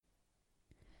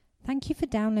Thank you for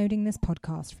downloading this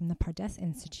podcast from the Pardes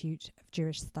Institute of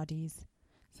Jewish Studies.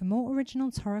 For more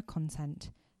original Torah content,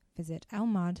 visit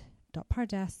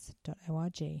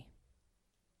elmad.pardes.org.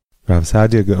 Rav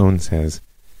Saadia Gaon says,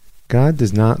 God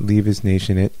does not leave his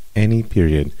nation at any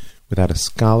period without a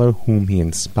scholar whom he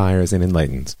inspires and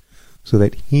enlightens, so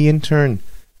that he in turn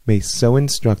may so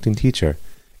instruct and teach her,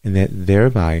 and that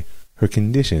thereby her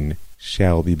condition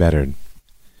shall be bettered.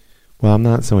 Well, I'm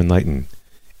not so enlightened,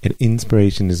 and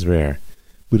inspiration is rare,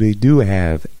 but I do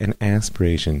have an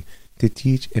aspiration to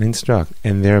teach and instruct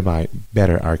and thereby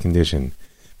better our condition,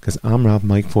 because I'm Rav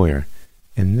Mike Foyer,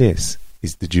 and this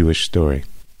is the Jewish Story.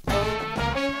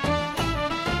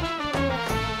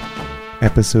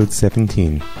 Episode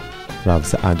 17, Rav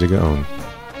Saadia Gaon.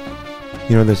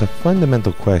 There's a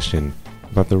fundamental question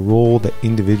about the role that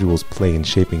individuals play in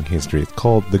shaping history. It's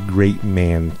called the great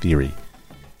man theory.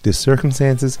 Do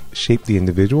circumstances shape the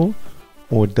individual,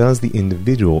 or does the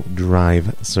individual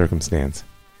drive circumstance?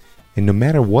 And no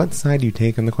matter what side you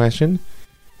take on the question,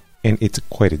 and it's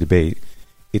quite a debate,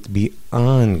 it's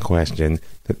beyond question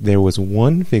that there was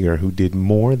one figure who did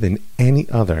more than any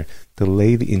other to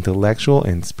lay the intellectual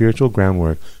and spiritual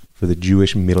groundwork for the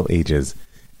Jewish Middle Ages,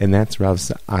 and that's Rav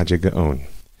Saadia Gaon.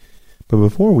 But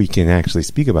before we can actually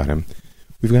speak about him,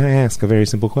 we've got to ask a very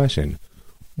simple question.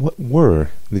 What were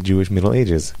the Jewish Middle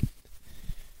Ages?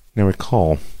 Now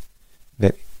recall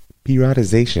that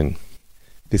periodization,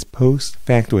 this post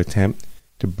facto attempt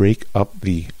to break up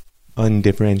the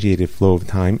undifferentiated flow of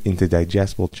time into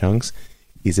digestible chunks,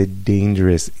 is a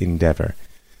dangerous endeavor.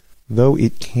 Though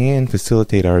it can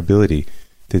facilitate our ability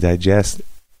to digest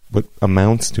what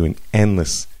amounts to an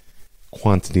endless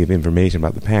quantity of information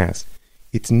about the past,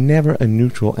 it's never a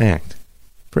neutral act.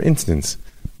 For instance,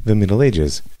 the Middle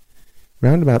Ages.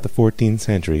 Round about the 14th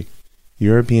century,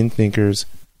 European thinkers,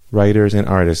 writers, and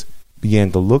artists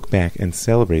began to look back and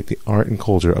celebrate the art and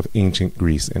culture of ancient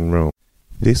Greece and Rome.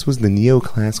 This was the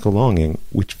neoclassical longing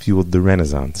which fueled the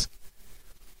Renaissance.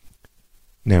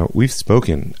 Now, we've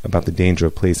spoken about the danger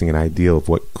of placing an ideal of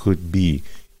what could be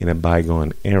in a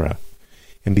bygone era.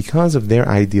 And because of their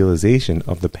idealization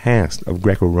of the past of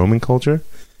Greco-Roman culture,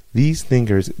 these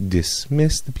thinkers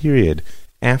dismissed the period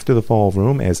after the fall of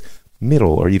Rome as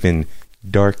Middle or even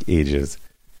Dark Ages.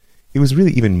 It was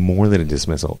really even more than a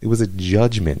dismissal. It was a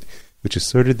judgment which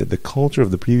asserted that the culture of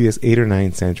the previous 8 or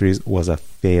 9 centuries was a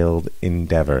failed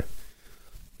endeavor.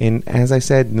 And as I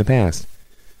said in the past,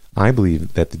 I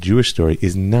believe that the Jewish story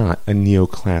is not a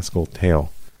neoclassical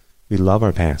tale. We love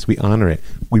our past, we honor it,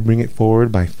 we bring it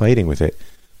forward by fighting with it,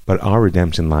 but our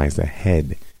redemption lies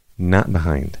ahead, not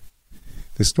behind.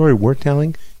 The story we're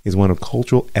telling is one of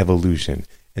cultural evolution,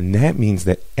 and that means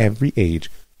that every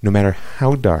age, no matter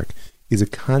how dark, is a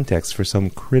context for some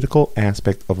critical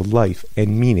aspect of life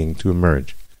and meaning to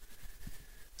emerge.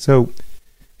 So,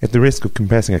 at the risk of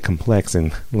compressing a complex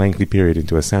and lengthy period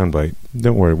into a soundbite,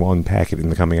 don't worry, we'll unpack it in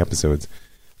the coming episodes,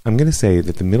 I'm going to say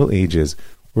that the Middle Ages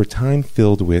were a time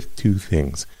filled with two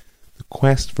things: the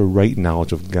quest for right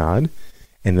knowledge of God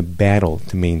and the battle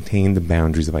to maintain the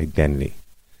boundaries of identity.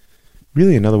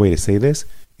 Really, another way to say this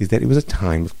is that it was a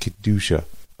time of kedusha,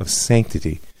 of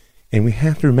sanctity. And we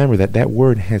have to remember that that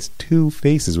word has two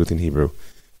faces within Hebrew: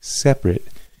 separate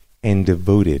and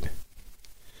devoted.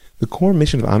 The core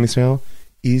mission of Am Yisrael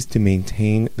is to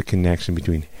maintain the connection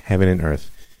between heaven and earth,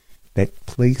 that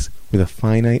place where the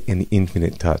finite and the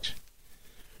infinite touch.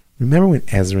 Remember when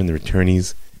Ezra and the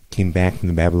returnees came back from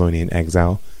the Babylonian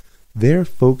exile? Their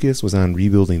focus was on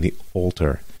rebuilding the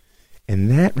altar, and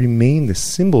that remained the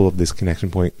symbol of this connection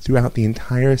point throughout the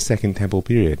entire Second Temple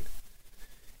period.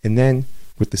 And then,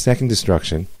 with the second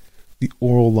destruction, the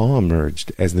oral law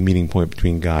emerged as the meeting point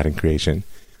between God and creation,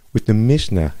 with the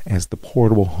Mishnah as the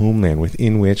portable homeland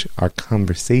within which our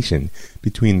conversation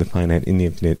between the finite and the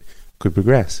infinite could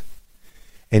progress.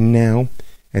 And now,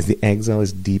 as the exile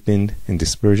has deepened and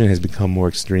dispersion has become more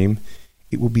extreme,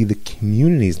 it will be the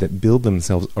communities that build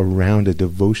themselves around a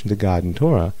devotion to God and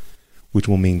Torah which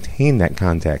will maintain that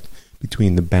contact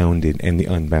between the bounded and the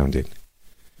unbounded.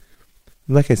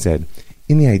 Like I said,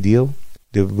 in the ideal,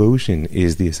 devotion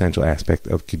is the essential aspect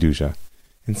of Kedusha,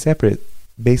 and separate,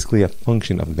 basically a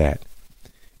function of that.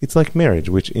 It's like marriage,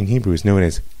 which in Hebrew is known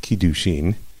as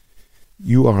Kiddushin.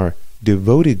 You are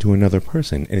devoted to another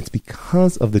person, and it's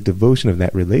because of the devotion of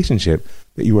that relationship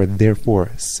that you are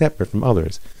therefore separate from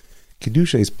others.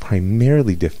 Kedusha is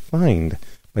primarily defined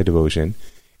by devotion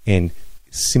and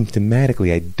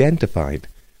symptomatically identified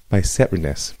by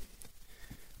separateness.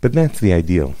 But that's the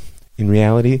ideal. In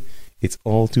reality, it's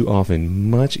all too often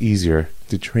much easier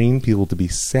to train people to be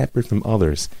separate from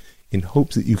others in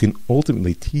hopes that you can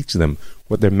ultimately teach them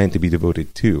what they're meant to be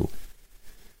devoted to.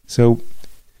 So,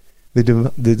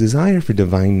 the desire for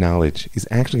divine knowledge is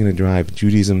actually going to drive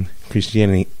Judaism,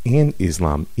 Christianity, and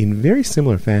Islam in very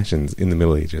similar fashions in the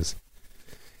Middle Ages.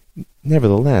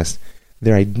 Nevertheless,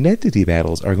 their identity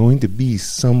battles are going to be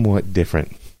somewhat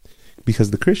different,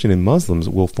 because the Christian and Muslims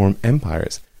will form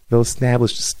empires, they'll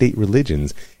establish state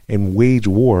religions, and wage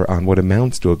war on what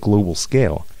amounts to a global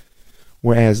scale,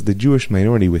 whereas the Jewish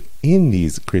minority within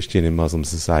these Christian and Muslim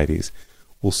societies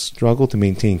will struggle to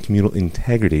maintain communal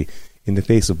integrity in the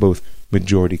face of both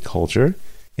majority culture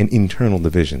and internal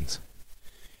divisions.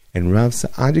 And Rav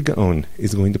Saadia Gaon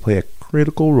is going to play a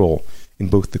critical role in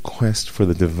both the quest for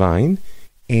the divine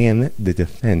and the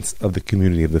defense of the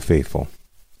community of the faithful.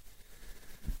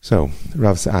 So,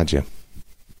 Rav Saadia.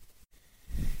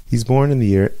 He's born in the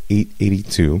year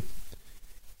 882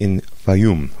 in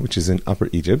Fayum, which is in Upper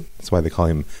Egypt. That's why they call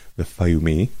him the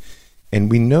Fayumi. And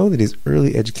we know that his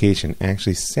early education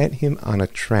actually set him on a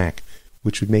track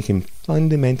which would make him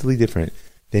fundamentally different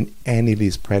than any of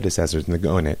his predecessors in the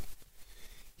Gaonate.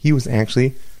 He was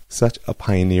actually such a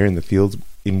pioneer in the fields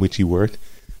in which he worked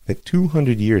that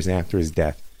 200 years after his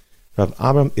death, Rav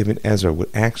Abraham ibn Ezra would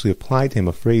actually apply to him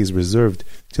a phrase reserved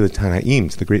to the Tanaim,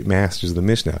 to the great masters of the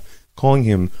Mishnah, calling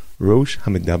him Rosh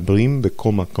Hamedabrim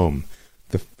B'Kol Makom,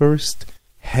 the first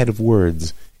head of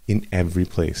words in every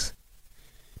place.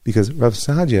 Because Rav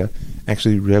Saadia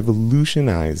actually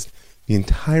revolutionized the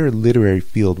entire literary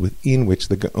field within which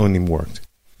the Gaonim worked.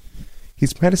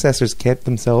 His predecessors kept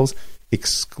themselves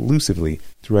exclusively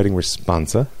to writing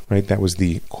responsa, right? That was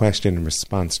the question and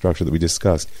response structure that we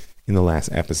discussed in the last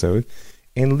episode,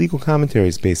 and legal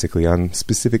commentaries basically on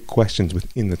specific questions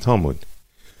within the Talmud.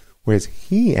 Whereas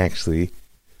he actually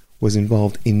was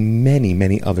involved in many,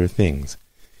 many other things.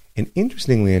 And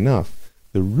interestingly enough,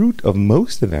 the root of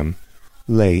most of them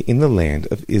lay in the land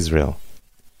of Israel.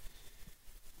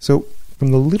 So,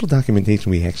 from the little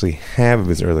documentation we actually have of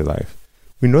his early life,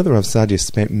 we know that Rav Saadia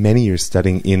spent many years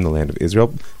studying in the land of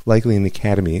Israel, likely in the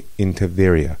academy in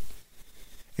Tiberia.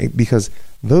 Because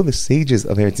though the sages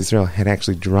of Eretz Israel had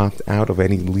actually dropped out of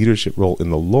any leadership role in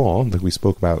the law, like we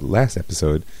spoke about last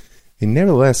episode, they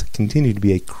nevertheless continued to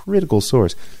be a critical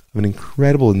source of an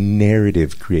incredible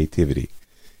narrative creativity.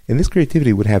 And this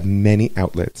creativity would have many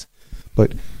outlets,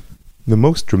 but the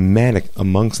most dramatic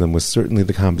amongst them was certainly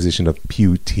the composition of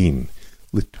piyutim,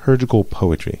 liturgical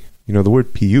poetry. You know, the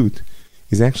word piyut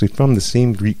is actually from the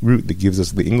same Greek root that gives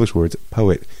us the English words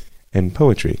poet and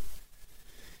poetry.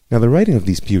 Now, the writing of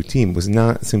these piyutim was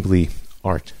not simply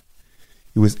art.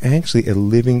 It was actually a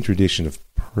living tradition of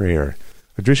prayer,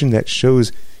 a tradition that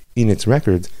shows in its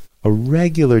records a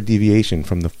regular deviation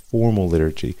from the formal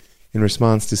liturgy in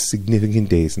response to significant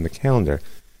days in the calendar.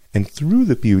 And through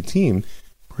the piyutim,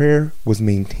 prayer was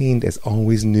maintained as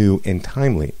always new and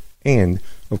timely, and,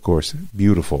 of course,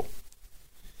 beautiful.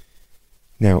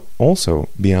 Now, also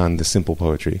beyond the simple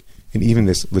poetry, and even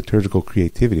this liturgical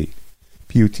creativity,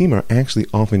 piyutim are actually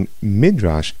often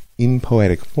midrash in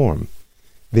poetic form.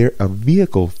 They're a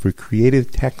vehicle for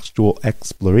creative textual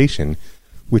exploration,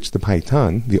 which the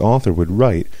paitan, the author, would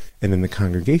write, and then the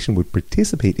congregation would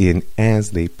participate in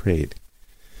as they prayed.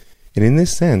 And in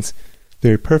this sense,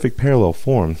 they're a perfect parallel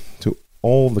form to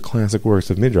all the classic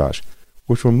works of midrash,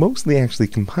 which were mostly actually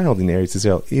compiled in Eretz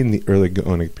Israel in the early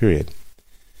Gaonic period.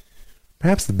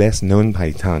 Perhaps the best known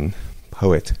paitan,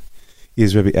 poet,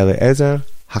 is Rabbi Eliezer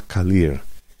HaKalir.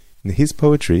 And his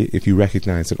poetry, if you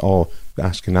recognize at all the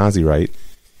Ashkenazi rite,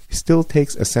 still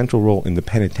takes a central role in the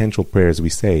penitential prayers we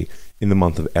say in the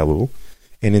month of Elul,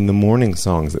 and in the morning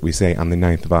songs that we say on the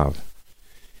 9th of Av.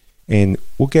 And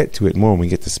we'll get to it more when we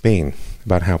get to Spain,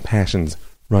 about how passions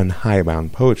run high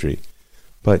about poetry.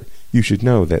 But you should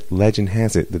know that legend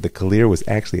has it that the Kalir was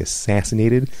actually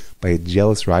assassinated by a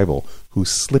jealous rival who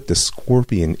slipped a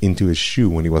scorpion into his shoe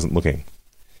when he wasn't looking.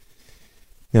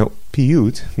 Now,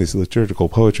 piyut, this liturgical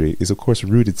poetry, is of course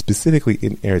rooted specifically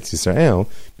in Eretz Yisrael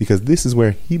because this is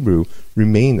where Hebrew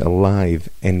remained a live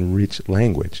and rich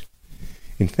language.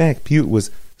 In fact, piyut was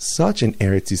such an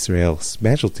Eretz Yisrael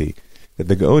specialty that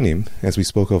the Gaonim, as we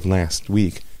spoke of last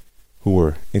week, who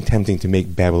were attempting to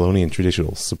make Babylonian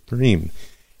traditional supreme,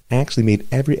 actually made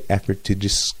every effort to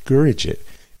discourage it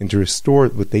and to restore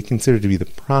what they considered to be the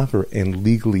proper and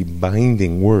legally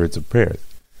binding words of prayer.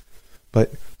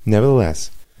 But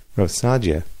nevertheless, Rav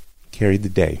Saadia carried the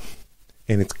day,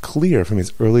 and it's clear from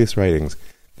his earliest writings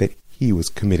that he was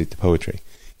committed to poetry.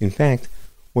 In fact,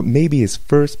 what may be his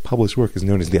first published work is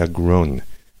known as the Agron,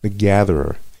 the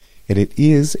Gatherer, and it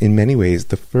is, in many ways,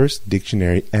 the first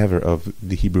dictionary ever of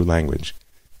the Hebrew language.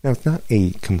 Now, it's not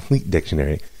a complete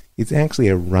dictionary. It's actually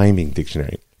a rhyming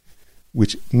dictionary,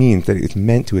 which means that it's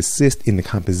meant to assist in the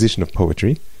composition of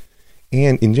poetry,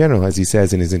 and in general, as he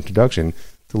says in his introduction,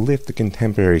 to lift the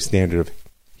contemporary standard of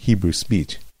Hebrew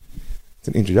speech. It's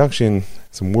an introduction,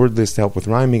 some word lists to help with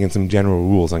rhyming, and some general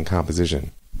rules on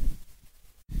composition.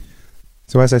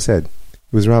 So as I said,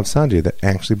 it was Rav Saadia that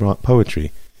actually brought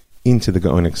poetry into the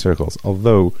Gaonic circles,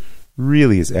 although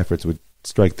really his efforts would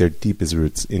strike their deepest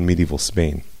roots in medieval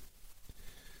Spain.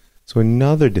 So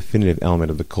another definitive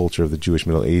element of the culture of the Jewish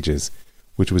Middle Ages,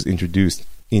 which was introduced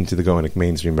into the Gaonic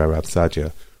mainstream by Rav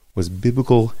Saadia, was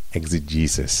biblical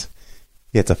exegesis.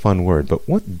 Yeah, it's a fun word, but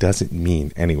what does it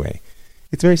mean anyway?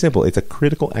 It's very simple. It's a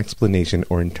critical explanation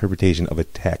or interpretation of a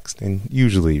text, and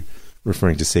usually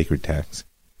referring to sacred texts.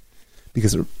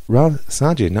 Because Rav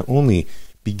Saadia not only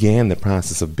began the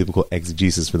process of biblical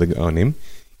exegesis for the Gaonim,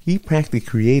 he practically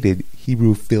created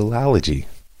Hebrew philology.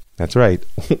 That's right.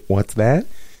 What's that?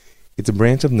 It's a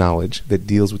branch of knowledge that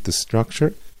deals with the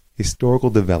structure, historical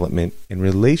development, and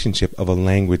relationship of a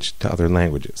language to other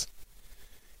languages.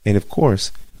 And of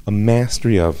course, a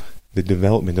mastery of the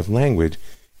development of language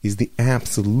is the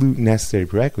absolute necessary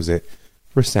prerequisite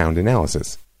for sound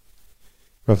analysis.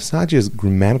 Rav Saadia's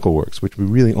grammatical works, which we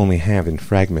really only have in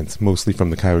fragments, mostly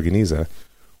from the Cairo Geniza,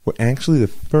 were actually the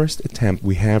first attempt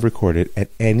we have recorded at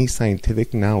any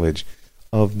scientific knowledge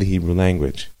of the Hebrew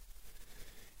language.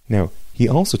 Now, he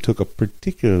also took a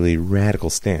particularly radical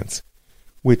stance,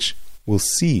 which we'll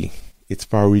see its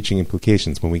far-reaching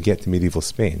implications when we get to medieval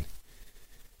Spain.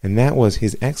 And that was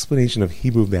his explanation of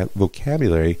Hebrew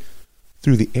vocabulary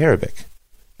through the Arabic,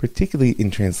 particularly in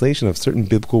translation of certain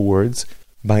biblical words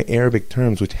by Arabic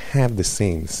terms which have the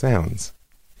same sounds.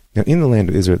 Now, in the land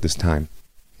of Israel at this time,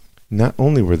 not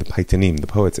only were the Paitanim, the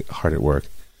poets, hard at work,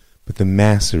 but the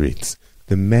Masoretes,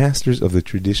 the masters of the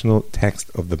traditional text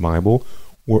of the Bible,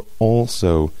 were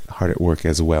also hard at work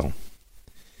as well.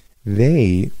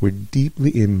 They were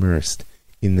deeply immersed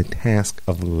in the task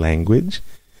of language,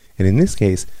 and in this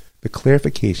case, the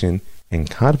clarification and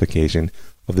codification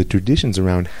of the traditions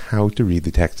around how to read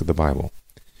the text of the Bible.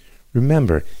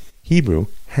 Remember, Hebrew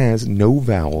has no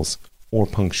vowels or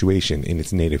punctuation in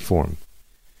its native form.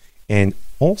 And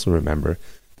also remember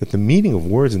that the meaning of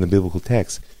words in the biblical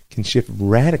text can shift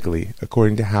radically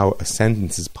according to how a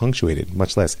sentence is punctuated,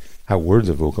 much less how words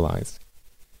are vocalized.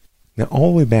 Now,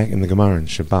 all the way back in the Gemara and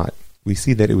Shabbat, we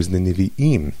see that it was the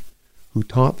Nevi'im who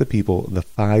taught the people the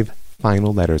 5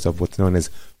 final letters of what's known as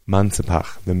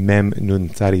Mansepach, the Mem, Nun,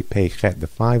 Tzadi, Pei, Chet, the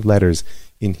 5 letters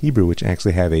in Hebrew which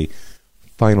actually have a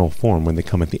final form when they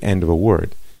come at the end of a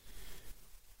word.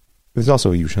 There's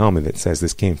also a Yerushalmi that says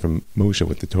this came from Moshe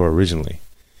with the Torah originally.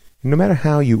 And no matter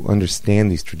how you understand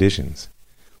these traditions,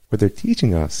 what they're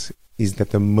teaching us is that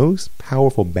the most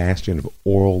powerful bastion of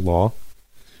oral law,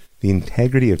 the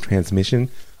integrity of transmission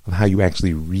of how you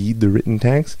actually read the written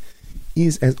text,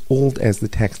 is as old as the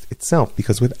text itself,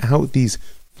 because without these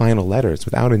final letters,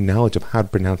 without a knowledge of how to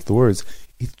pronounce the words,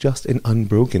 it's just an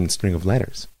unbroken string of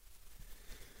letters.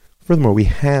 Furthermore, we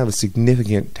have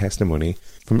significant testimony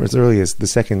from as early as the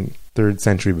 2nd, 3rd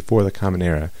century before the Common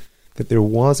Era that there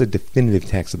was a definitive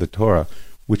text of the Torah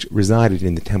which resided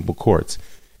in the temple courts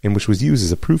and which was used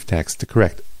as a proof text to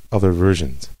correct other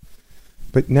versions.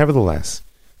 But nevertheless,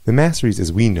 the Masoretes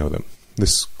as we know them, the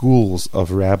schools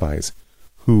of rabbis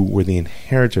who were the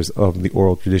inheritors of the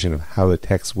oral tradition of how the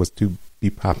text was to be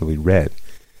properly read,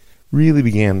 really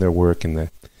began their work in the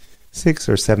 6th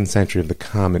or 7th century of the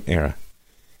Common Era.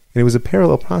 And it was a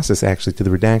parallel process actually to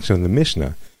the redaction of the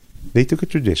Mishnah. They took a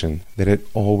tradition that had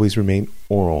always remained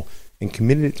oral and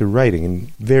committed it to writing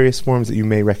in various forms that you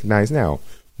may recognize now: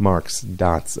 marks,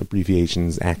 dots,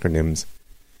 abbreviations, acronyms.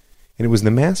 And it was the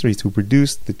Masoretes who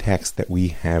produced the text that we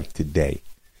have today,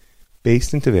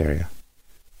 based in Tiberia,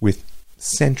 with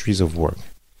centuries of work.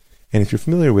 And if you're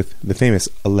familiar with the famous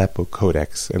Aleppo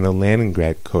Codex and the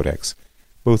Leningrad Codex,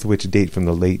 both of which date from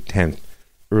the late 10th,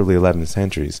 early 11th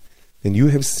centuries, then you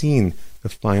have seen the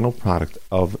final product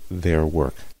of their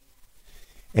work.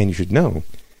 And you should know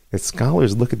that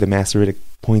scholars look at the Masoretic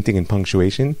pointing and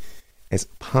punctuation as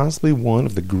possibly one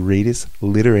of the greatest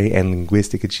literary and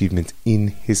linguistic achievements in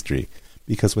history,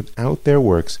 because without their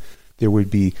works, there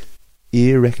would be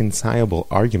irreconcilable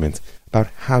arguments about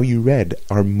how you read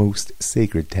our most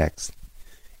sacred text.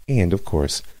 And, of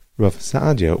course, Rav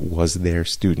Saadia was their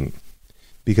student,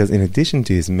 because in addition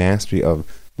to his mastery of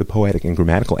the poetic and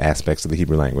grammatical aspects of the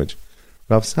Hebrew language,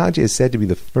 Rav Saadia is said to be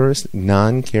the first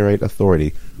non-Karaite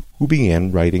authority who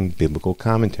began writing biblical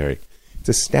commentary. It's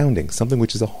astounding. Something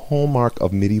which is a hallmark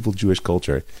of medieval Jewish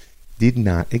culture did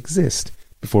not exist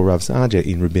before Rav Saadia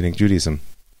in Rabbinic Judaism.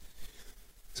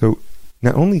 So,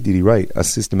 not only did he write a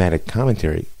systematic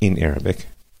commentary in Arabic,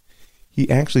 he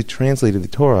actually translated the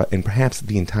Torah and perhaps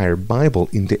the entire Bible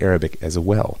into Arabic as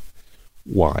well,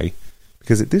 Why?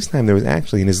 Because at this time there was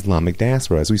actually an Islamic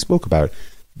diaspora. As we spoke about,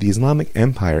 the Islamic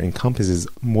Empire encompasses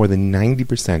more than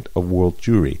 90% of world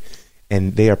Jewry,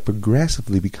 and they are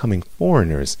progressively becoming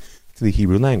foreigners to the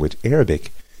Hebrew language.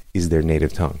 Arabic is their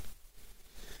native tongue.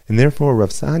 And therefore,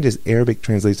 Rav Saadia's Arabic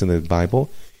translation of the Bible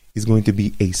is going to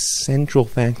be a central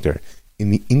factor in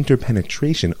the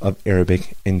interpenetration of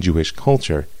Arabic and Jewish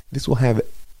culture. This will have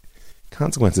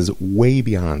consequences way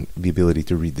beyond the ability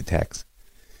to read the text.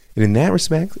 And in that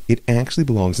respect, it actually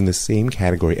belongs in the same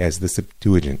category as the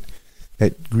Septuagint,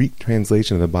 that Greek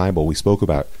translation of the Bible we spoke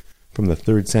about from the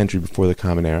 3rd century before the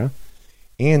Common Era,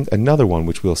 and another one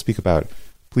which we'll speak about,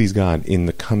 please God, in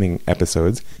the coming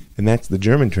episodes, and that's the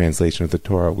German translation of the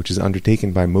Torah, which is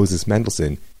undertaken by Moses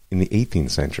Mendelssohn in the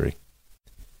 18th century.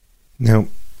 Now,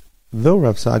 though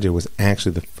Rav Saadia was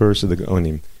actually the first of the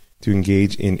Gaonim to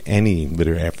engage in any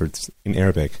literary efforts in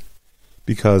Arabic,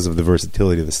 because of the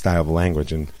versatility of the style of the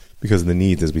language and because of the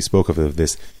needs, as we spoke of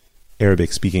this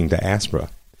Arabic-speaking diaspora,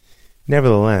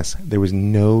 nevertheless, there was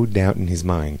no doubt in his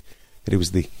mind that it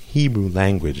was the Hebrew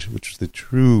language which was the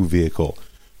true vehicle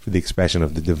for the expression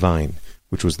of the divine,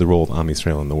 which was the role of Am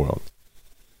Yisrael in the world.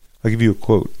 I'll give you a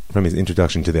quote from his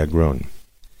introduction to the Gaon.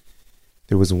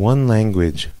 There was one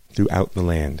language throughout the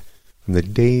land, from the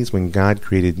days when God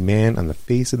created man on the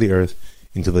face of the earth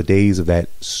until the days of that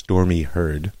stormy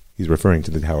herd. He's referring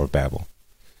to the Tower of Babel.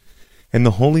 And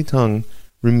the holy tongue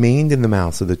remained in the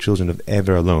mouths of the children of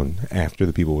Ever alone after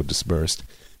the people were dispersed,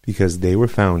 because they were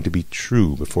found to be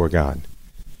true before God.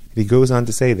 And he goes on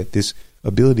to say that this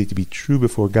ability to be true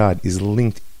before God is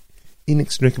linked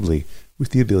inextricably with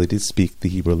the ability to speak the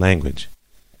Hebrew language.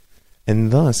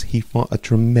 And thus he fought a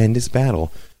tremendous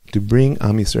battle to bring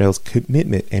Am Yisrael's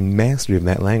commitment and mastery of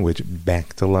that language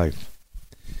back to life.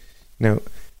 Now,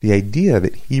 the idea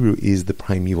that Hebrew is the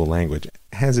primeval language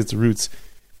has its roots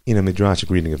in a midrashic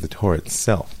reading of the Torah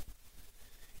itself.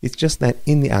 It's just that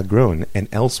in the Gaon and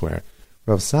elsewhere,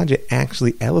 Rav Saadia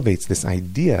actually elevates this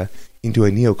idea into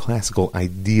a neoclassical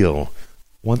ideal,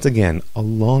 once again a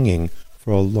longing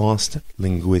for a lost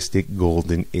linguistic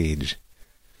golden age.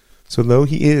 So though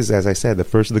he is, as I said, the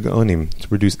first of the Gaonim to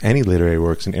produce any literary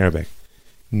works in Arabic,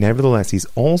 nevertheless he's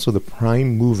also the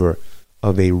prime mover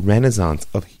of a renaissance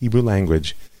of Hebrew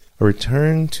language, a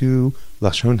return to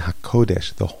Lashon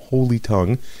HaKodesh, the holy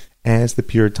tongue, as the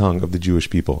pure tongue of the Jewish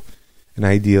people, an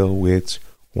ideal which,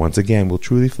 once again, will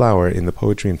truly flower in the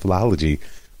poetry and philology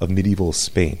of medieval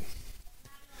Spain.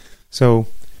 So,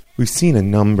 we've seen a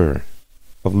number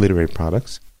of literary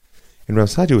products, and Rav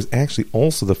Saadia was actually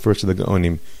also the first of the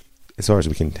Gaonim, as far as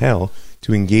we can tell,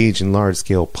 to engage in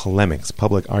large-scale polemics,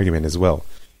 public argument as well.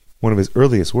 One of his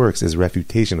earliest works is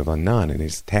Refutation of Anan and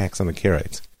his attacks on the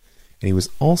Karaites. And he was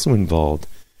also involved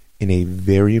in a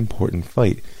very important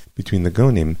fight between the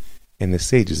Gaonim and the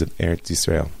sages of Eretz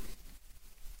Yisrael.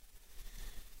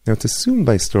 Now, it's assumed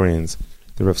by historians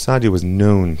that Rav Saadia was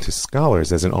known to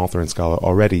scholars as an author and scholar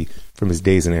already from his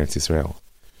days in Eretz Yisrael,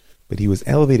 but he was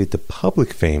elevated to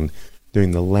public fame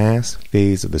during the last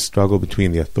phase of the struggle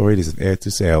between the authorities of Eretz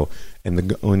Yisrael and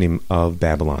the Gaonim of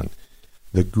Babylon,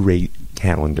 the Great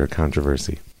Calendar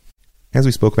Controversy. As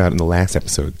we spoke about in the last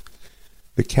episode,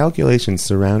 the calculations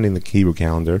surrounding the Hebrew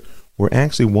calendar were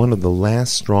actually one of the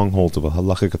last strongholds of a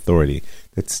halachic authority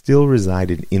that still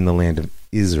resided in the land of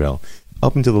Israel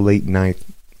up until the late 9th,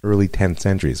 early 10th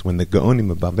centuries, when the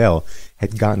Gaonim of Babel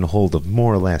had gotten a hold of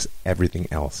more or less everything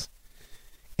else.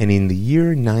 And in the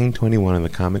year 921 of the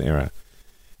Common Era,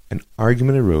 an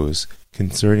argument arose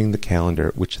concerning the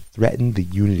calendar which threatened the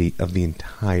unity of the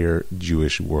entire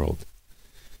Jewish world.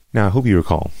 Now, I hope you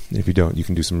recall, and if you don't, you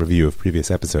can do some review of previous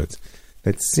episodes,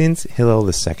 that since Hillel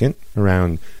II,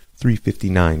 around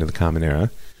 359 of the Common Era,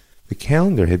 the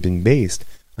calendar had been based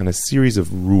on a series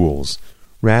of rules,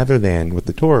 rather than what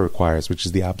the Torah requires, which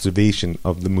is the observation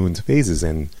of the moon's phases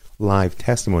and live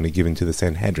testimony given to the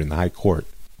Sanhedrin, the High Court.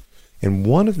 And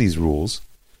one of these rules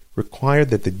required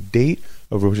that the date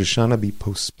of Rosh Hashanah be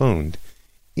postponed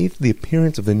if the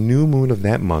appearance of the new moon of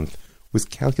that month was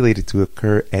calculated to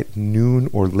occur at noon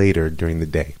or later during the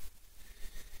day.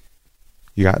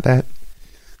 You got that?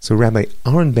 So Rabbi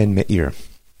Aaron ben Meir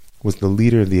was the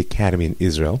leader of the academy in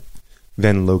Israel,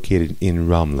 then located in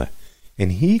Ramleh,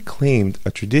 and he claimed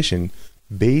a tradition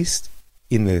based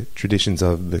in the traditions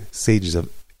of the sages of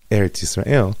Eretz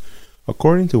Yisrael,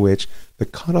 according to which the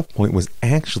cutoff point was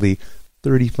actually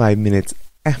 35 minutes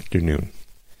after noon.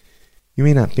 You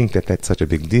may not think that that's such a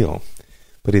big deal,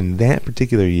 but in that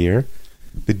particular year,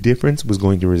 the difference was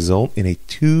going to result in a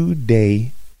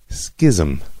 2-day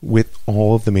schism with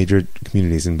all of the major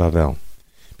communities in Babel.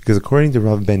 Because according to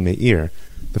Rav ben Meir,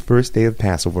 the first day of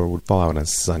Passover would fall out on a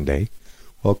Sunday,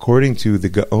 Well, according to the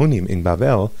Gaonim in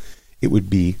Bavel, it would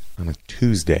be on a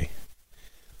Tuesday.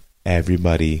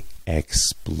 Everybody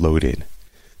exploded.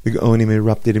 The Gaonim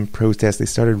erupted in protest. They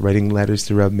started writing letters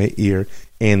to Rav Meir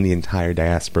and the entire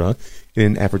diaspora in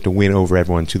an effort to win over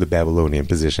everyone to the Babylonian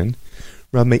position.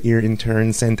 Rav Meir, in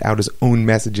turn, sent out his own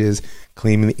messages,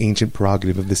 claiming the ancient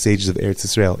prerogative of the sages of Eretz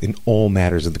Israel in all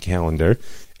matters of the calendar,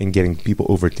 and getting people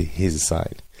over to his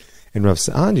side. And Rav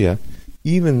Saadia,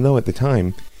 even though at the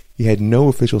time he had no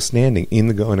official standing in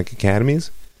the Gaonic academies,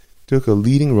 took a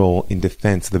leading role in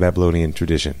defense of the Babylonian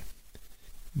tradition.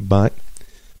 But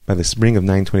by the spring of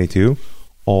 922,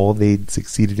 all they'd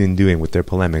succeeded in doing with their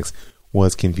polemics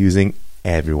was confusing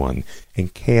everyone,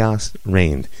 and chaos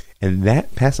reigned. And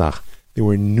that Pesach, there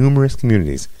were numerous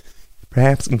communities,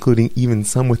 perhaps including even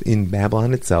some within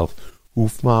Babylon itself, who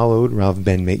followed Rav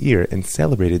ben Meir and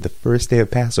celebrated the first day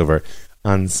of Passover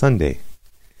on Sunday.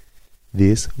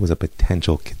 This was a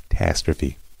potential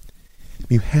catastrophe.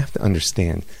 You have to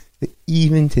understand that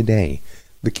even today,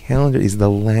 the calendar is the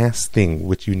last thing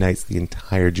which unites the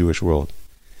entire Jewish world.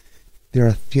 There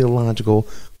are theological,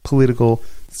 political,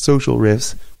 social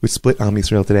rifts which split Am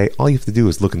Yisrael today. All you have to do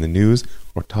is look in the news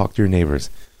or talk to your neighbors.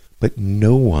 But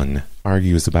no one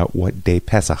argues about what day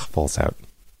Pesach falls out.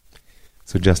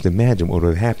 So just imagine what would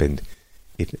have happened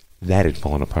if that had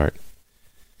fallen apart.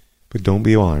 But don't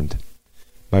be alarmed.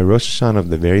 By Rosh Hashanah of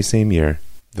the very same year,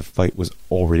 the fight was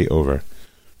already over.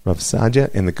 Rav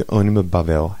Saadia and the Gaonim of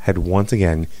Bavel had once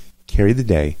again carried the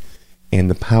day, and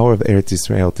the power of Eretz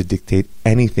Israel to dictate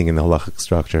anything in the halachic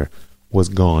structure was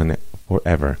gone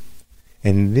forever.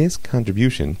 And this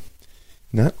contribution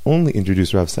not only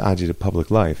introduced Rav Saadia to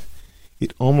public life,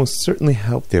 it almost certainly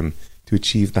helped him to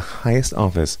achieve the highest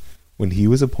office when he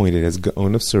was appointed as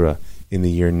Gaon of Sura in the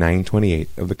year 928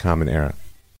 of the Common Era.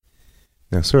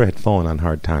 Now, Sura had fallen on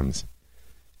hard times,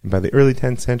 and by the early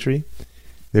 10th century,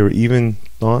 there were even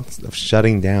thoughts of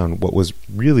shutting down what was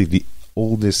really the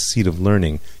oldest seat of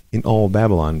learning in all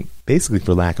Babylon, basically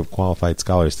for lack of qualified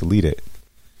scholars to lead it.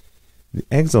 The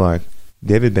exilarch,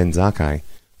 David ben Zakkai,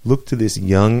 looked to this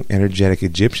young, energetic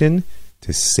Egyptian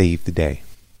to save the day.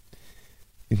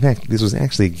 In fact, this was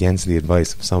actually against the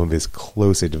advice of some of his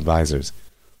closest advisors,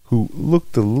 who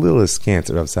looked a little askance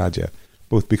at Rav Saadia,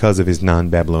 both because of his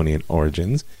non-Babylonian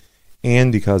origins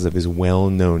and because of his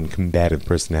well-known combative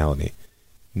personality.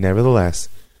 Nevertheless,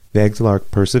 the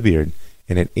exilarch persevered,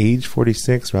 and at age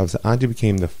 46, Rav Saadia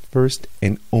became the first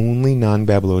and only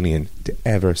non-Babylonian to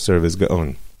ever serve as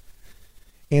Gaon.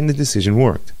 And the decision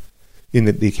worked, in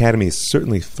that the academy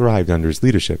certainly thrived under his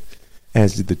leadership,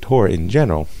 as did the Torah in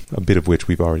general, a bit of which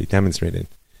we've already demonstrated.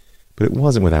 But it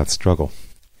wasn't without struggle,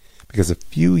 because a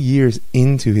few years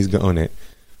into his Gaonet,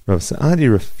 Rav Saadia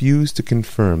refused to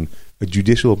confirm a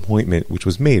judicial appointment which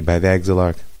was made by the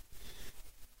exilarch.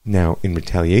 Now, in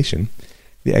retaliation,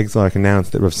 the exilarch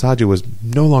announced that Rav Saadia was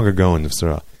no longer Gaon of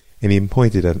Sura, and he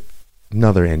appointed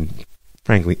another and,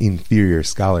 frankly, inferior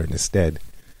scholar in his stead.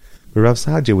 But Rav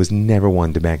Saadia was never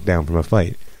one to back down from a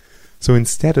fight. So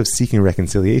instead of seeking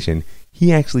reconciliation,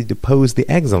 he actually deposed the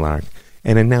exilarch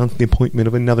and announced the appointment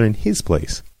of another in his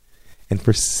place. And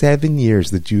for 7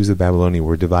 years, the Jews of Babylonia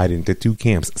were divided into two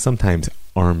camps, sometimes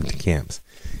armed camps.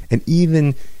 And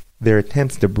even their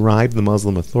attempts to bribe the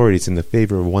Muslim authorities in the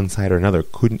favor of one side or another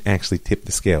couldn't actually tip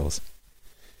the scales.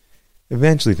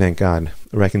 Eventually, thank God,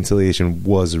 a reconciliation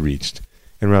was reached,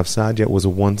 and Rav Saadia was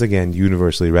once again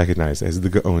universally recognized as the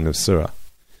Gaon of Sura.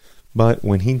 But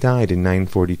when he died in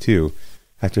 942,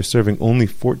 after serving only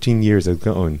 14 years as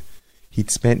Gaon,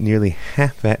 he'd spent nearly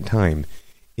half that time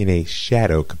in a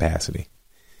shadow capacity.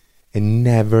 And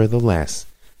nevertheless,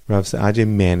 Rav Saadia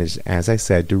managed, as I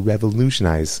said, to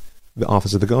revolutionize the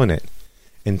office of the Gaonet,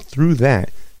 and through that,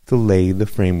 to lay the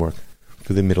framework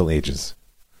for the Middle Ages.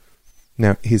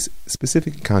 Now, his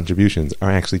specific contributions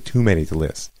are actually too many to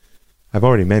list. I've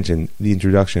already mentioned the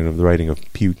introduction of the writing of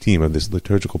piyutim, of this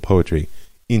liturgical poetry,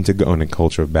 into Gaonic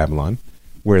culture of Babylon,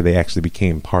 where they actually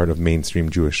became part of mainstream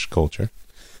Jewish culture.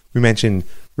 We mentioned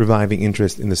reviving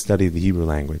interest in the study of the Hebrew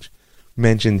language. We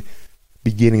mentioned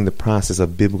beginning the process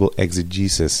of biblical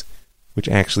exegesis, which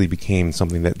actually became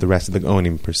something that the rest of the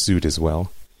Gaonim pursued as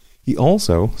well. He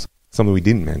also, something we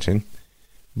didn't mention,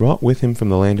 brought with him from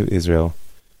the land of Israel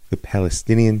the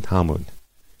Palestinian Talmud,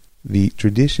 the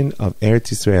tradition of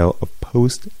Eretz Israel of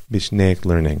post-Mishnaic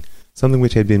learning, something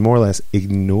which had been more or less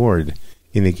ignored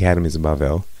in the academies of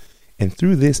Bavel, and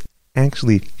through this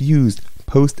actually fused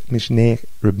post-Mishnaic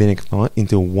rabbinic thought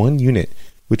into one unit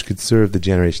which could serve the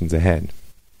generations ahead.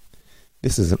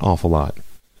 This is an awful lot,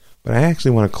 but I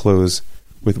actually want to close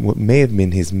with what may have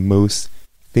been his most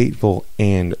fateful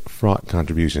and fraught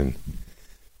contribution,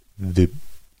 the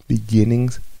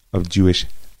beginnings of Jewish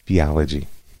theology.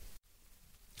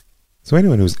 So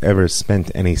anyone who's ever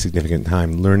spent any significant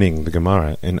time learning the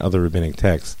Gemara and other rabbinic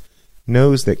texts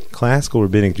knows that classical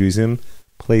rabbinic Judaism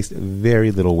placed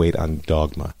very little weight on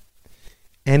dogma.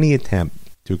 Any attempt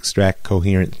to extract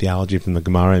coherent theology from the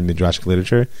Gemara and Midrashic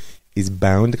literature is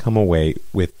bound to come away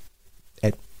with,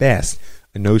 at best,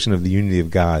 a notion of the unity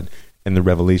of God and the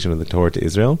revelation of the Torah to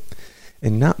Israel,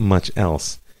 and not much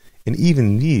else. And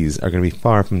even these are going to be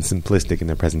far from simplistic in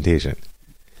their presentation,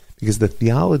 because the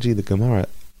theology the Gemara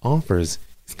offers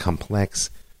is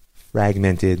complex,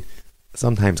 fragmented,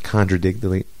 sometimes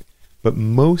contradictory, but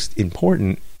most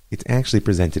important, it's actually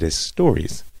presented as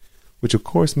stories, which of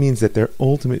course means that their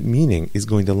ultimate meaning is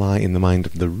going to lie in the mind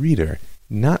of the reader,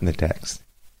 not in the text.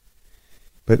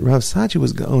 But Rav Saadia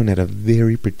was Gaon at a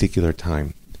very particular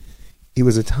time. It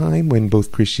was a time when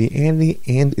both Christianity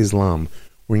and Islam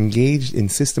were engaged in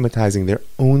systematizing their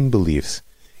own beliefs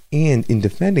and in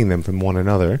defending them from one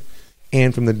another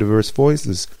and from the diverse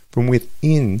voices from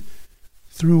within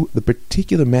through the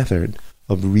particular method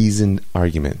of reasoned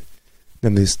argument. Now,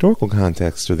 the historical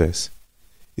context for this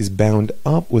is bound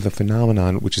up with a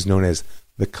phenomenon which is known as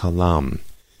the Kalam.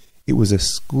 It was a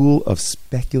school of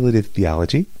speculative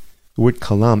theology. The word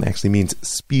Kalam actually means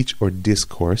speech or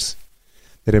discourse,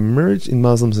 that emerged in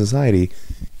Muslim society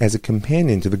as a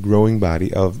companion to the growing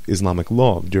body of Islamic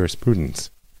law, of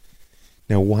jurisprudence.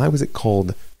 Now, why was it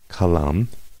called Kalam,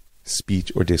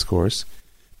 speech or discourse?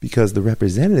 Because the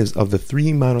representatives of the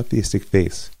three monotheistic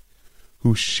faiths,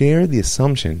 who share the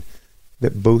assumption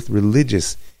that both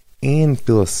religious and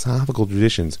philosophical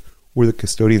traditions were the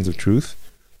custodians of truth,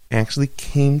 actually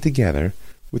came together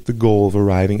with the goal of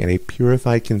arriving at a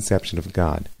purified conception of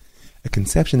God, a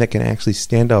conception that can actually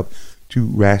stand up to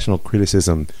rational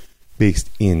criticism based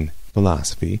in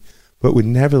philosophy, but would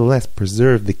nevertheless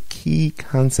preserve the key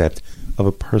concept of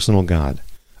a personal God,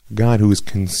 a God who is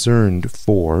concerned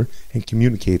for and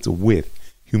communicates with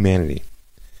humanity.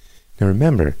 Now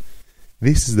remember,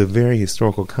 this is the very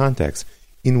historical context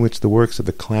in which the works of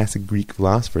the classic Greek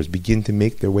philosophers begin to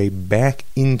make their way back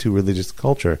into religious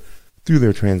culture through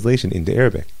their translation into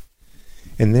Arabic.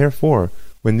 And therefore,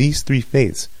 when these three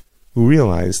faiths, who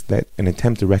realized that an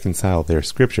attempt to reconcile their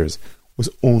scriptures was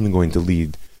only going to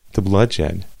lead to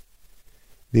bloodshed,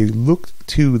 they looked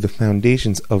to the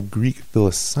foundations of Greek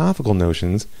philosophical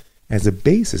notions as a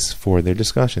basis for their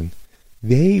discussion.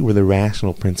 They were the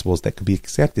rational principles that could be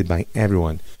accepted by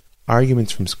everyone.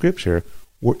 Arguments from scripture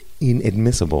were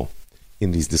inadmissible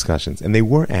in these discussions, and they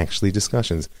were actually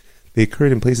discussions. They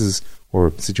occurred in places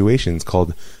or situations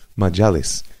called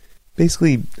majalis,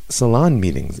 basically salon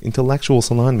meetings, intellectual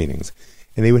salon meetings,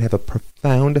 and they would have a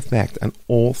profound effect on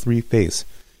all three faiths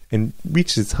and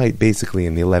reached its height basically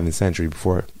in the 11th century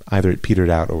before either it petered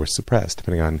out or was suppressed,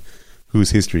 depending on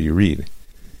whose history you read.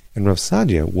 And Rav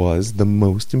Saadia was the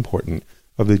most important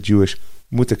of the Jewish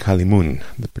mutakalimun,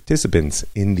 the participants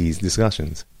in these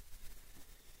discussions.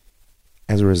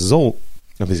 As a result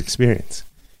of his experience,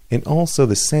 and also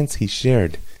the sense he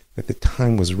shared that the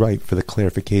time was ripe for the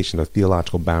clarification of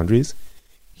theological boundaries,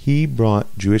 he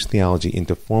brought Jewish theology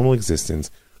into formal existence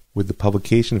with the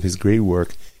publication of his great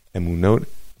work, Emunot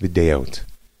V'Deot,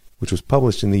 which was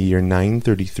published in the year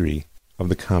 933 of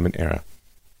the Common Era.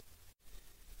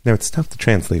 Now, it's tough to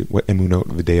translate what Emunot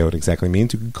V'Deot exactly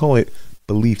means. You could call it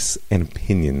beliefs and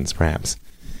opinions, perhaps.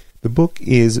 The book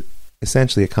is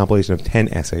essentially a compilation of 10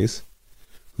 essays,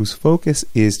 whose focus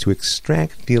is to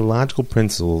extract theological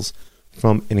principles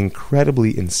from an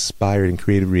incredibly inspired and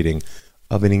creative reading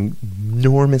of an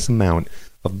enormous amount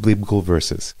of biblical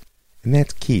verses. And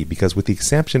that's key, because with the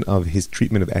exception of his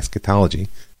treatment of eschatology,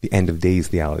 the end of days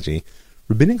theology,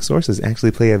 rabbinic sources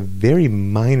actually play a very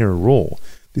minor role.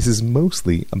 This is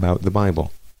mostly about the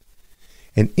Bible.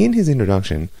 And in his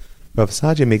introduction, Rav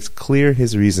Saadia makes clear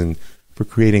his reason for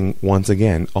creating, once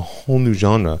again, a whole new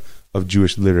genre of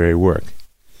Jewish literary work.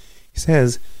 He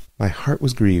says, "My heart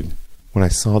was grieved when I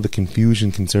saw the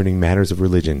confusion concerning matters of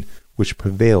religion which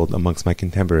prevailed amongst my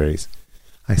contemporaries.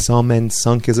 I saw men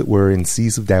sunk, as it were, in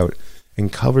seas of doubt,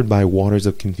 and covered by waters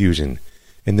of confusion,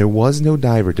 and there was no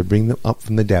diver to bring them up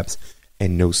from the depths,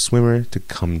 and no swimmer to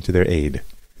come to their aid."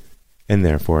 And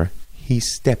therefore, he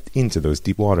stepped into those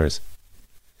deep waters.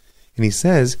 And he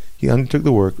says he undertook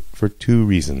the work for two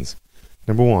reasons.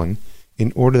 Number one,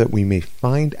 in order that we may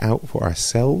find out for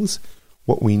ourselves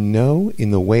what we know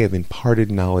in the way of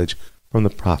imparted knowledge from the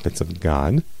prophets of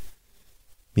God,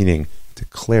 meaning to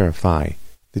clarify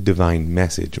the divine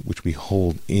message which we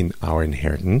hold in our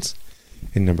inheritance.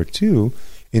 And number two,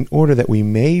 in order that we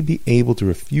may be able to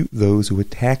refute those who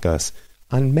attack us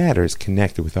on matters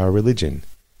connected with our religion.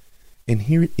 And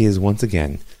here it is once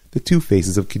again the two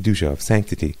faces of Kedusha, of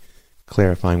sanctity,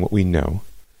 clarifying what we know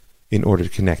in order to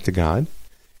connect to God,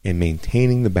 and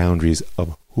maintaining the boundaries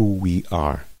of who we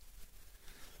are.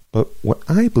 But what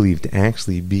I believe to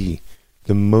actually be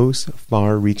the most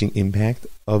far-reaching impact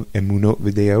of emunot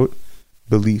v'deot,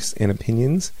 beliefs and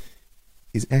opinions,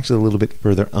 is actually a little bit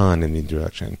further on in the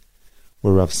introduction,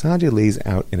 where Rav Saadia lays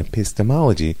out an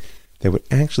epistemology that would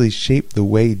actually shape the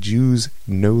way Jews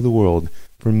know the world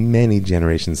for many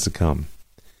generations to come.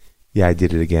 Yeah, I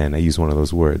did it again. I used one of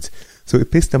those words. So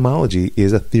epistemology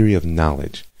is a theory of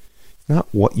knowledge. It's not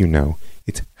what you know,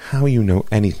 it's how you know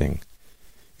anything.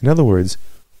 In other words,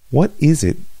 what is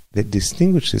it that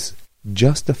distinguishes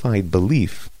justified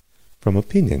belief from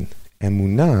opinion,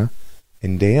 emunah,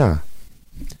 and de'ah?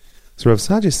 So Rav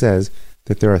Saadia says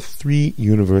that there are three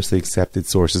universally accepted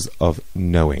sources of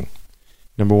knowing.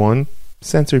 Number one,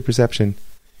 sensory perception.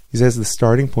 He says the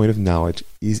starting point of knowledge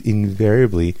is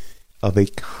invariably of a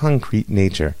concrete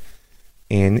nature,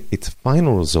 and its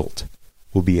final result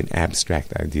will be an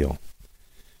abstract ideal.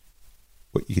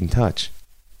 What you can touch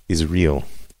is real.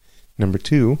 Number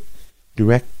two,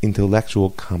 direct intellectual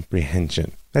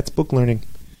comprehension. That's book learning.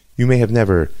 You may have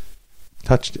never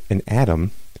touched an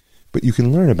atom, but you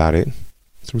can learn about it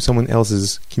through someone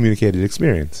else's communicated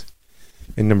experience.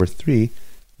 And number three,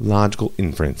 logical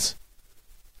inference.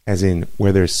 As in,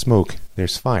 where there's smoke,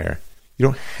 there's fire. You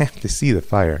don't have to see the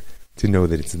fire to know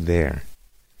that it's there.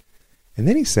 And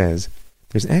then he says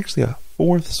there's actually a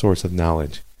fourth source of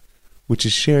knowledge, which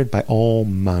is shared by all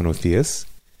monotheists,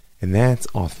 and that's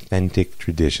authentic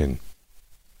tradition.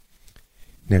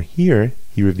 Now here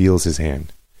he reveals his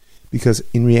hand, because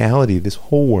in reality this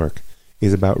whole work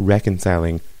is about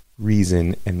reconciling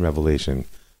reason and revelation,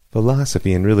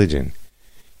 philosophy and religion.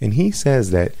 And he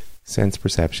says that sense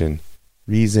perception,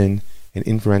 reason, and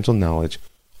inferential knowledge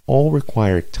all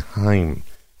require time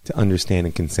to understand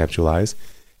and conceptualize,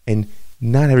 and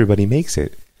not everybody makes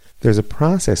it. There's a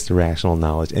process to rational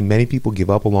knowledge, and many people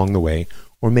give up along the way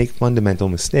or make fundamental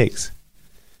mistakes.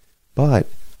 But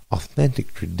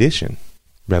authentic tradition,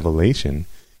 revelation,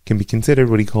 can be considered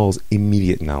what he calls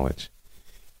immediate knowledge.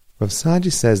 Rav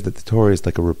Saadia says that the Torah is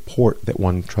like a report that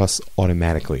one trusts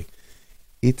automatically.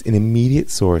 It's an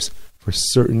immediate source for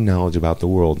certain knowledge about the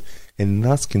world, and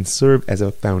thus can serve as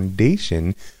a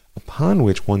foundation upon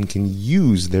which one can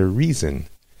use their reason.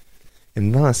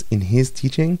 And thus, in his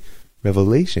teaching,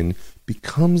 revelation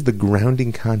becomes the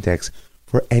grounding context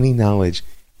for any knowledge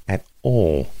at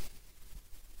all.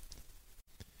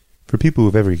 For people who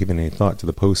have ever given any thought to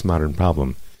the postmodern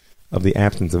problem of the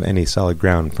absence of any solid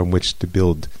ground from which to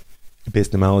build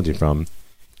epistemology from,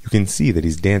 you can see that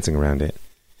he's dancing around it.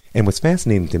 And what's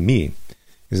fascinating to me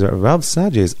is that Rav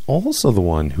Saadia is also the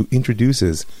one who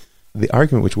introduces the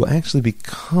argument which will actually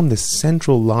become the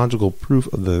central logical proof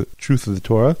of the truth of the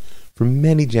Torah for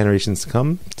many generations to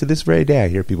come. To this very day I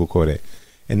hear people quote it.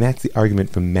 And that's the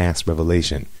argument from mass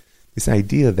revelation. This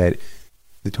idea that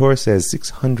the Torah says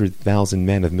 600,000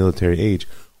 men of military age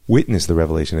witnessed the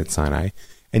revelation at Sinai,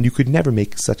 and you could never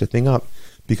make such a thing up,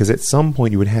 because at some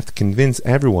point you would have to convince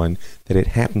everyone that it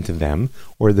happened to them,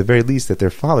 or at the very least that their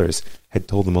fathers had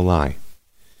told them a lie.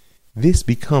 This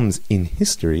becomes, in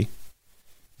history,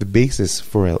 the basis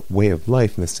for a way of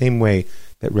life in the same way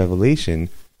that revelation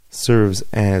serves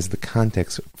as the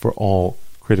context for all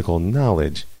critical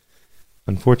knowledge.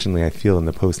 Unfortunately, I feel in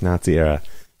the post-Nazi era,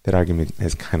 that argument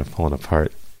has kind of fallen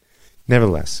apart.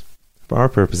 Nevertheless, for our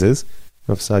purposes,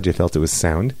 Rav Saadia felt it was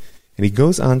sound, and he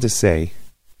goes on to say,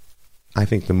 I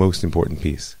think the most important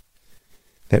piece,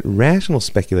 that rational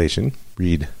speculation,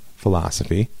 read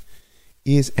philosophy,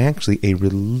 is actually a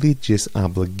religious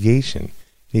obligation.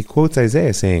 He quotes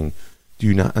Isaiah saying, "Do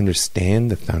you not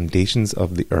understand the foundations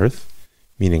of the earth?"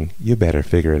 Meaning, you better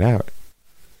figure it out.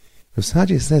 Rav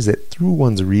Saadia says that through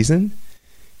one's reason,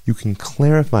 you can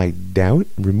clarify doubt,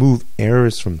 remove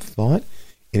errors from thought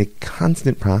in a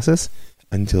constant process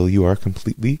until you are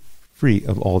completely free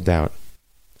of all doubt.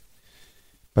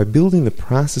 By building the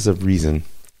process of reason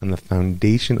on the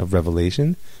foundation of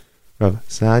revelation, Rav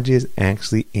Saadia is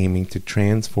actually aiming to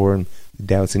transform the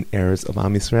doubts and errors of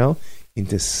Am Yisrael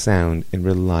into sound and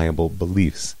reliable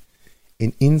beliefs.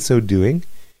 And in so doing,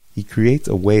 he creates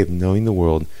a way of knowing the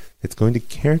world that's going to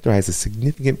characterize a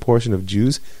significant portion of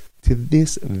Jews to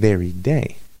this very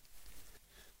day.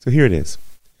 So here it is.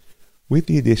 With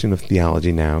the addition of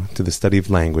theology now to the study of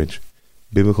language,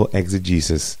 biblical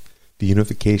exegesis, the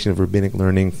unification of rabbinic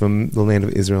learning from the land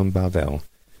of Israel and Bavel,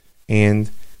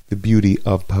 and the beauty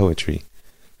of poetry,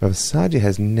 Rav Saadia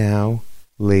has now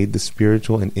laid the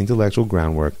spiritual and intellectual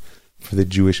groundwork for the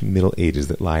Jewish Middle Ages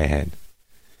that lie ahead.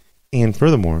 And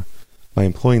furthermore, by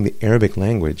employing the Arabic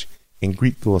language and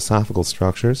Greek philosophical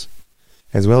structures,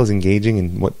 as well as engaging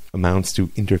in what amounts to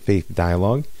interfaith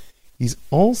dialogue, he's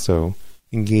also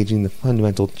engaging the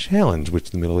fundamental challenge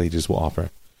which the Middle Ages will offer,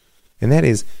 and that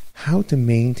is how to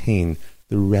maintain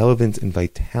the relevance and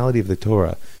vitality of the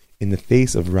Torah in the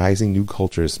face of rising new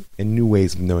cultures and new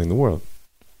ways of knowing the world.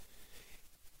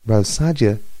 Rav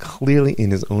Saadia, clearly in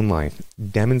his own life,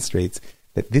 demonstrates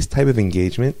that this type of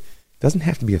engagement doesn't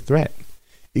have to be a threat.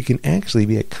 It can actually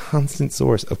be a constant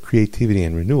source of creativity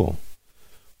and renewal.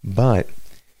 But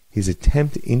his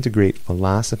attempt to integrate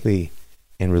philosophy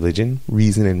and religion,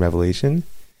 reason and revelation,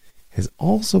 has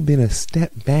also been a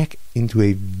step back into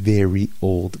a very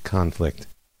old conflict.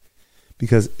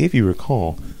 Because if you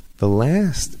recall, the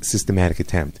last systematic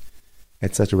attempt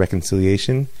at such a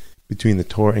reconciliation between the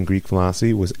Torah and Greek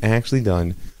philosophy was actually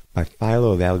done by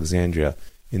Philo of Alexandria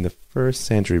in the 1st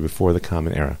century before the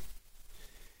Common Era.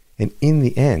 And in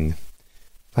the end,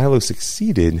 Philo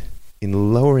succeeded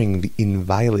in lowering the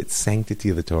inviolate sanctity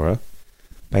of the Torah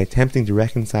by attempting to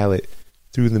reconcile it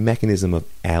through the mechanism of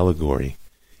allegory.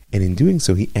 And in doing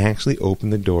so, he actually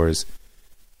opened the doors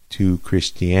to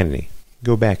Christianity.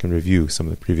 Go back and review some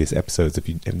of the previous episodes if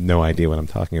you have no idea what I'm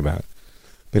talking about.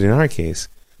 But in our case,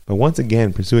 by once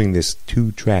again pursuing this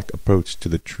two-track approach to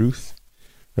the truth,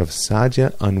 Rav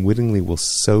Saadia unwittingly will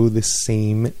sow the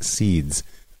same seeds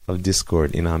of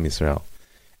discord in Am Yisrael,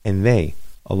 and they,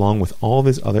 along with all of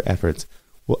his other efforts,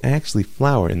 will actually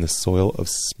flower in the soil of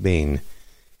Spain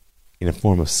in a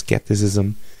form of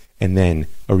skepticism and then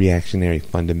a reactionary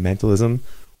fundamentalism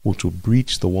which will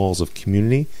breach the walls of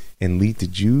community and lead to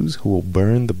Jews who will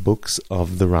burn the books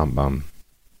of the Rambam.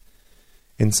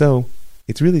 And so,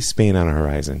 it's really Spain on our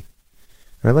horizon.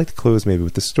 And I'd like to close maybe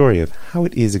with the story of how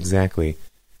it is exactly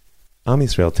Am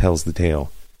Yisrael tells the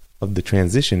tale of the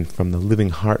transition from the living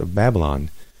heart of Babylon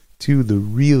to the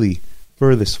really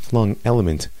furthest flung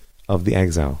element of the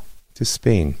exile, to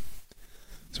Spain.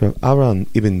 So Rav Aaron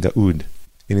ibn Daud,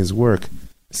 in his work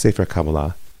Sefer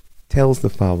Kabbalah, tells the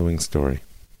following story.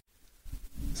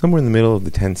 Somewhere in the middle of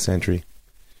the 10th century,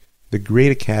 the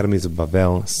great academies of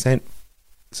Bavel sent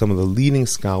some of the leading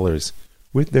scholars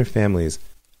with their families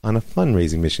on a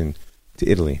fundraising mission to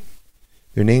Italy.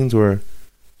 Their names were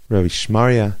Rabbi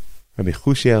Shmaria, Rabbi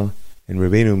Chushiel, and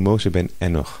Rabbeinu Moshe ben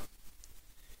Enoch.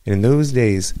 And in those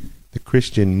days, the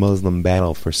Christian-Muslim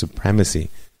battle for supremacy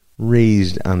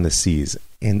raged on the seas,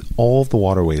 and all of the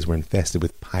waterways were infested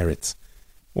with pirates,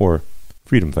 or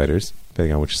freedom fighters,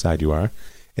 depending on which side you are,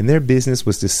 and their business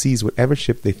was to seize whatever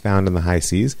ship they found on the high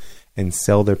seas and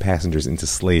sell their passengers into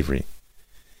slavery.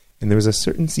 And there was a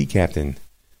certain sea captain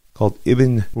called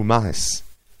Ibn Rumahis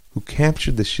who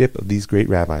captured the ship of these great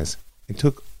rabbis and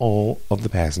took all of the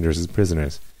passengers as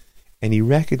prisoners. And he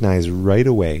recognized right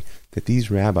away that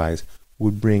these rabbis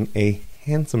would bring a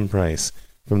handsome price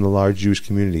from the large Jewish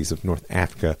communities of North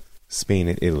Africa, Spain,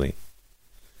 and Italy.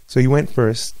 So he went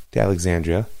first to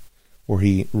Alexandria, where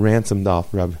he ransomed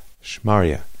off Rabbi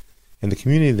Shmaria, and the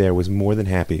community there was more than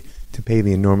happy to pay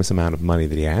the enormous amount of money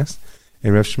that he asked,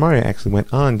 and Rabbi Shmaria actually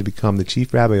went on to become the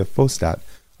chief rabbi of Fostat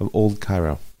of Old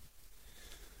Cairo.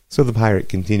 So the pirate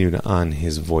continued on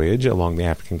his voyage along the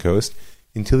African coast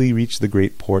until he reached the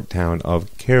great port town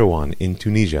of Kairouan in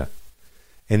Tunisia.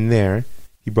 And there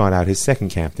he brought out his second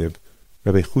captive,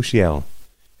 Rabbi Chushiel.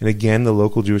 And again the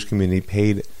local Jewish community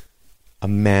paid a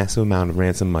massive amount of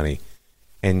ransom money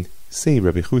and saved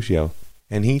Rabbi Chushiel.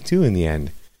 And he too, in the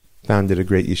end, founded a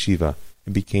great yeshiva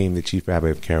and became the chief rabbi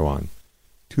of Kairouan.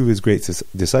 Two of his great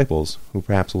disciples, who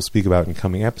perhaps we'll speak about in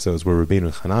coming episodes, were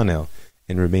Rabbeinu Hananel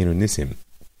and Rabbeinu Nissim.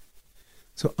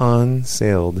 So on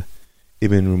sailed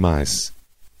Ibn Rumahis.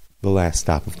 The last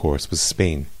stop, of course, was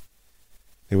Spain.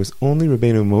 There was only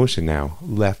Rabbeinu Moshe now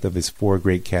left of his 4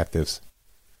 great captives.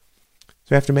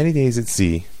 So after many days at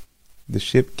sea, the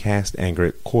ship cast anchor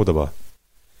at Cordoba.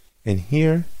 And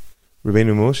here,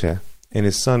 Rabbeinu Moshe and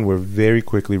his son were very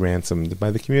quickly ransomed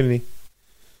by the community.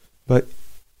 But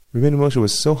Rabbeinu Moshe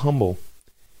was so humble,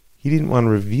 he didn't want to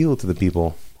reveal to the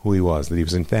people who he was, that he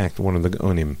was in fact one of the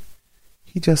Gaonim.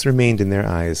 He just remained in their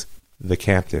eyes the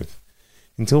captive,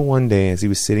 until one day as he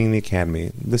was sitting in the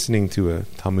academy, listening to a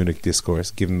Talmudic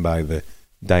discourse given by the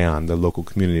Dayan, the local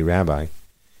community rabbi,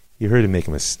 he heard him make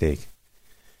a mistake.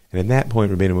 And at that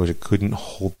point, Rabbeinu Moshe couldn't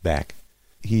hold back.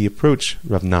 He approached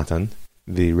Rav Natan,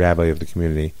 the rabbi of the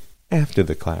community, after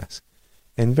the class,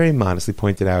 and very modestly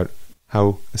pointed out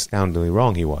how astoundingly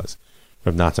wrong he was.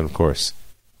 Rav Natan, of course,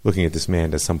 looking at this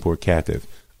man as some poor captive,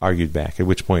 argued back, at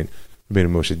which point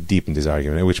Rabbeinu Moshe deepened his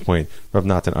argument, at which point Rav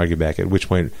Natan argued back, at which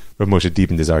point Rav Moshe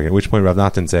deepened his argument, at which point Rav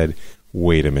Natan said,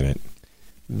 "Wait a minute,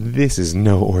 this is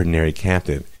no ordinary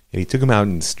captive." And he took him out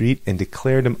in the street and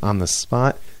declared him on the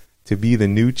spot to be the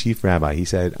new chief rabbi. He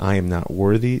said, I am not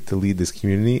worthy to lead this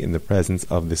community in the presence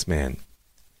of this man.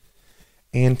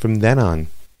 And from then on,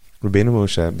 Rabbeinu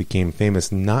Moshe became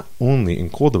famous not only in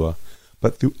Cordoba,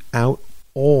 but throughout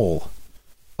all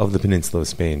of the peninsula of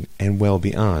Spain and well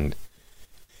beyond.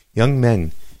 Young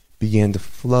men began to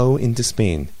flow into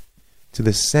Spain to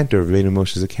the center of Rabbeinu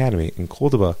Moshe's academy, and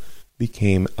Cordoba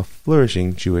became a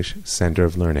flourishing Jewish center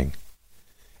of learning.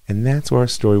 And that's where our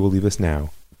story will leave us now,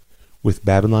 with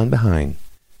Babylon behind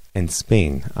and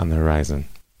Spain on the horizon.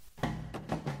 I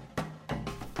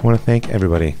want to thank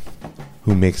everybody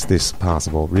who makes this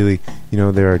possible. Really,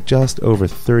 there are just over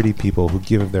 30 people who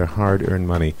give of their hard-earned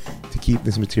money to keep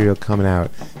this material coming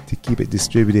out, to keep it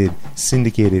distributed,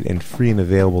 syndicated, and free and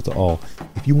available to all.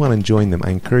 If you want to join them, I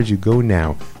encourage you, go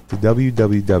now to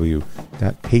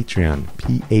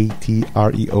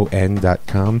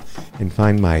www.patreon.com and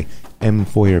find my M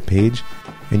Foyer page,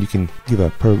 and you can give a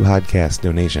per podcast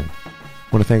donation. I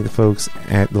want to thank the folks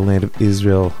at the Land of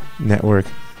Israel Network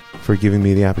for giving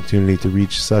me the opportunity to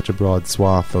reach such a broad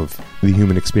swath of the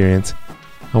human experience.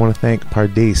 I want to thank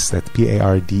Pardes, that's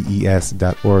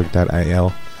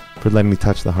PARDES.org.il, for letting me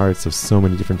touch the hearts of so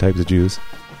many different types of Jews.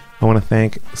 I want to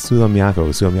thank Sulam Yaakov,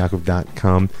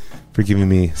 SulamYaakov.com, for giving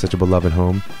me such a beloved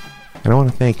home. And I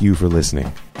want to thank you for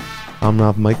listening. I'm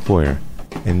Rav Mike Foyer,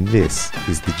 and this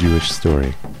is The Jewish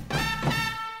Story.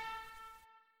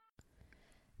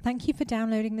 Thank you for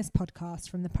downloading this podcast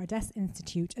from the Pardes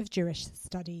Institute of Jewish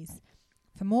Studies.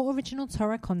 For more original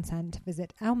Torah content,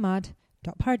 visit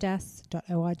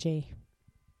almad.pardes.org.